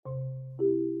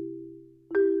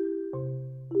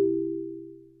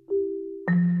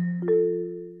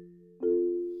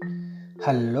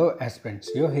Hello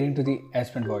aspirants, you're hearing to the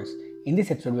aspirant voice. In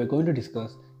this episode, we're going to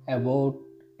discuss about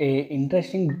a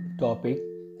interesting topic,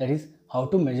 that is how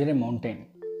to measure a mountain.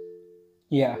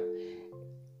 Yeah,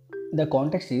 the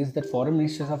context is that foreign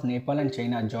ministers of Nepal and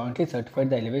China jointly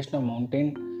certified the elevation of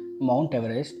mountain Mount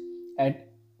Everest at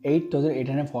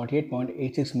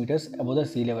 8,848.86 meters above the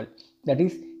sea level, that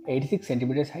is 86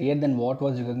 centimeters higher than what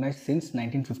was recognized since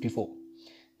 1954.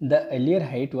 The earlier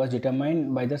height was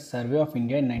determined by the Survey of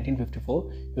India in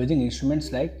 1954 using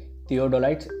instruments like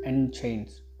theodolites and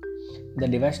chains. The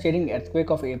devastating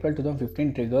earthquake of April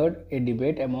 2015 triggered a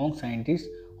debate among scientists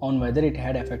on whether it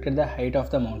had affected the height of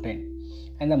the mountain.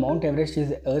 And the Mount Everest is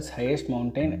the Earth's highest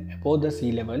mountain above the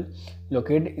sea level,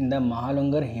 located in the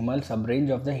Mahalungar Himal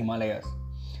subrange of the Himalayas.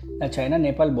 The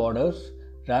China-Nepal borders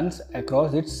runs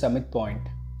across its summit point.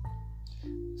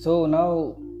 So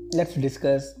now let's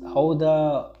discuss how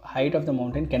the height of the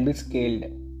mountain can be scaled.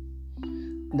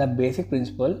 The basic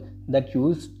principle that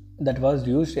was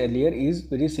used earlier is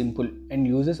very simple and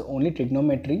uses only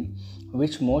trigonometry,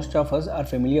 which most of us are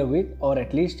familiar with or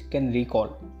at least can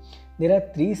recall. There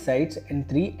are three sides and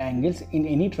three angles in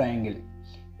any triangle.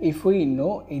 If we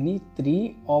know any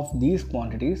three of these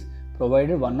quantities,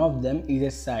 provided one of them is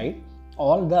a side,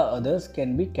 all the others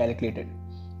can be calculated.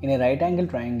 In a right angle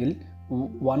triangle,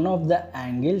 one of the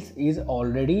angles is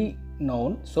already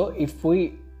known, so if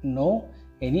we know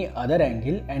any other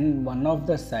angle and one of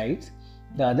the sides,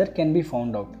 the other can be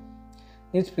found out.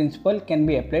 This principle can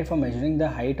be applied for measuring the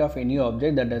height of any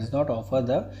object that does not offer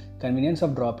the convenience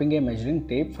of dropping a measuring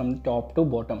tape from top to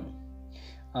bottom.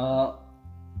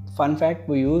 Fun fact,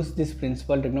 we use this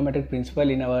principle, trigonometric principle,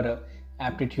 in our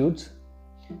aptitudes,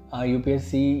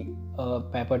 UPSC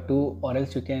paper 2, or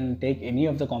else you can take any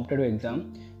of the competitive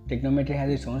exam. Trigonometry has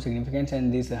its own significance,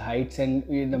 and these heights and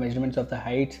the measurements of the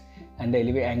heights and the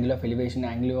angle of elevation,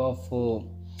 angle of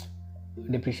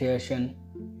depreciation,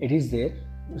 it is there.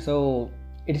 So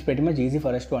it is pretty much easy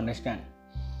for us to understand.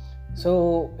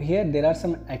 So here there are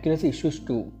some accuracy issues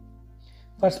too.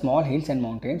 For small hills and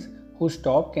mountains whose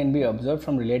top can be observed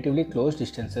from relatively close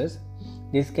distances,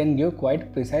 this can give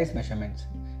quite precise measurements.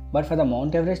 But for the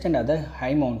Mount Everest and other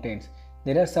high mountains,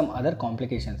 there are some other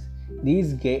complications.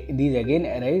 These again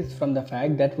arise from the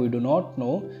fact that we do not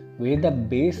know where the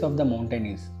base of the mountain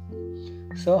is.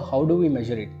 So how do we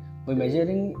measure it?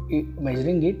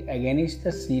 Measuring it against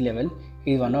the sea level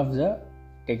is one of the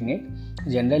technique.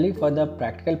 Generally, for the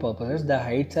practical purposes, the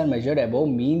heights are measured above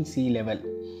mean sea level.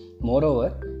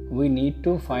 Moreover, we need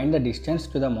to find the distance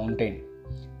to the mountain.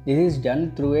 This is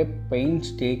done through a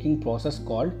painstaking process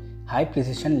called high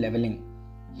precision leveling.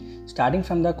 Starting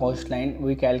from the coastline,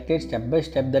 we calculate step by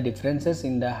step the differences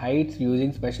in the heights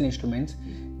using special instruments.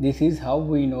 This is how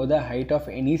we know the height of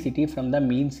any city from the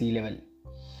mean sea level.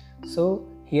 So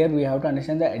here we have to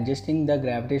understand the adjusting the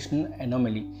gravitational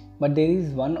anomaly. But there is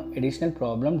one additional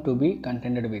problem to be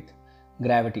contended with: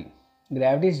 gravity.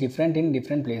 Gravity is different in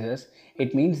different places.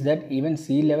 It means that even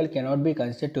sea level cannot be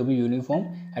considered to be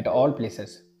uniform at all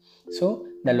places. So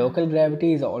the local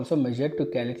gravity is also measured to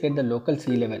calculate the local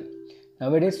sea level.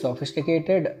 Nowadays,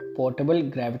 sophisticated portable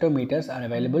gravitometers are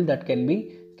available that can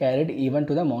be carried even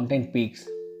to the mountain peaks.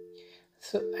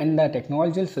 So, and the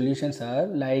technological solutions are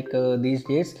like these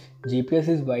days, GPS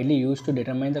is widely used to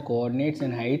determine the coordinates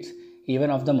and heights even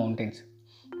of the mountains.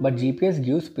 But GPS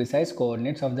gives precise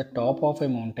coordinates of the top of a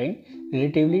mountain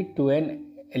relatively to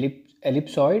an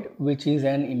ellipsoid, which is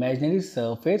an imaginary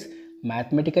surface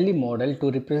mathematically modeled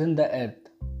to represent the Earth.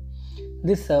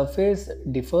 This surface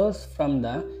differs from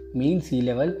the mean sea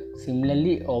level.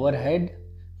 Similarly, overhead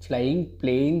flying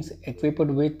planes equipped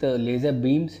with laser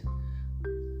beams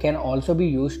can also be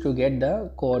used to get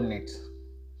the coordinates.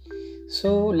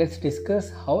 So let's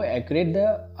discuss how accurate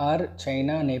are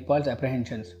China Nepal's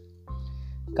apprehensions.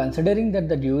 Considering that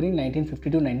during 1950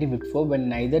 to 1954, when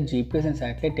neither GPS and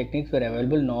satellite techniques were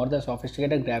available nor the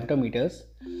sophisticated gravitometers,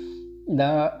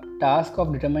 the task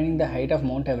of determining the height of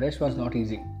Mount Everest was not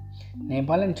easy.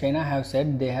 Nepal and China have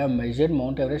said they have measured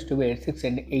Mount Everest to be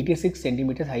 86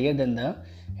 centimeters higher than the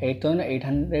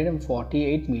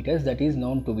 8,848 meters that is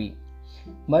known to be.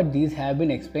 But these have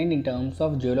been explained in terms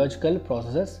of geological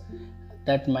processes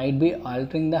that might be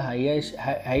altering the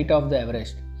height of the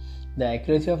Everest. The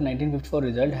accuracy of 1954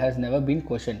 result has never been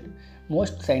questioned.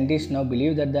 Most scientists now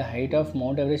believe that the height of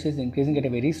Mount Everest is increasing at a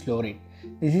very slow rate.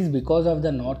 This is because of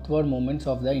the northward movements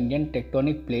of the Indian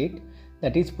tectonic plate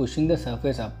that is pushing the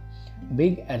surface up.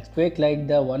 Big earthquake like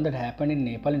the one that happened in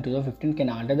Nepal in 2015 can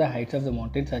alter the heights of the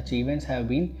mountain. Such events have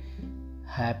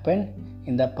happened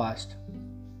in the past.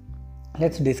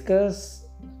 Let's discuss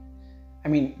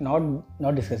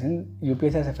not discussing.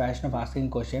 UPS has a fashion of asking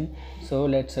question, so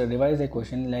let's revise the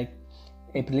question. Like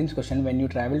a prelims question: when you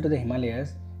travel to the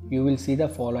Himalayas, you will see the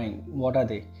following. What are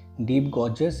they? Deep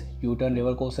gorges, U-turn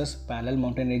river courses, parallel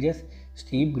mountain ranges,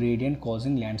 steep gradient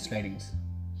causing landslidings.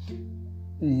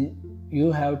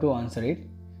 You have to answer it.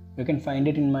 You can find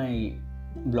it in my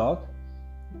blog.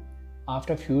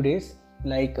 After a few days,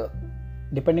 like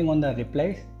depending on the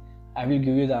replies, I will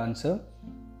give you the answer.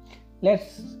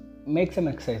 Let's make some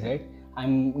exercise, right?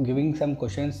 I'm giving some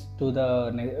questions to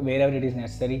the wherever it is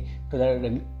necessary to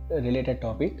the related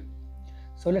topic.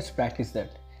 So let's practice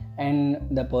that. And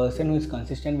the person who is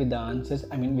consistent with the answers,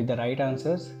 with the right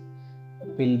answers,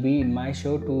 will be in my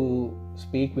show to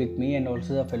speak with me and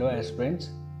also the fellow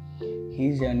aspirants,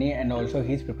 his journey and also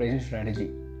his preparation strategy.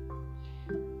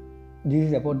 This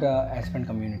is about the aspirant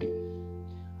community.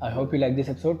 I hope you like this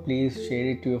episode. Please share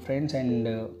it to your friends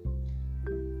and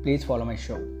please follow my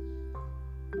show.